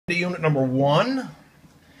Unit number one,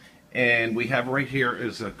 and we have right here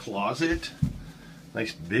is a closet,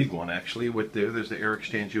 nice big one actually. With there's the air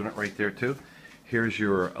exchange unit right there too. Here's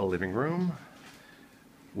your living room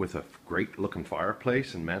with a great looking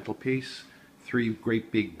fireplace and mantelpiece. 3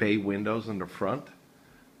 great big bay windows in the front.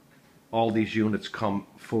 All these units come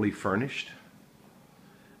fully furnished,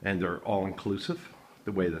 and they're all inclusive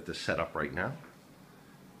the way that they're set up right now.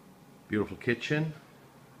 Beautiful kitchen,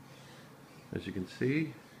 as you can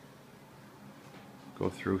see. Go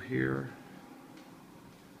through here.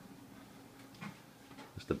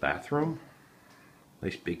 There's the bathroom.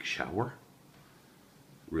 Nice big shower.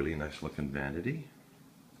 Really nice looking vanity.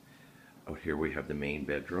 Out here we have the main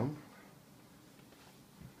bedroom.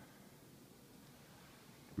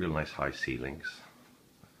 Real nice high ceilings.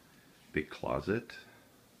 Big closet.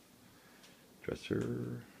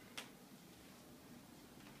 Dresser.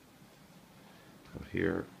 Out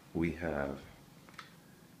here we have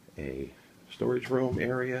a storage room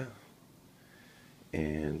area,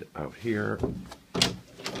 and out here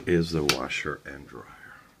is the washer and dryer.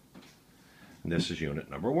 And this is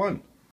unit number one.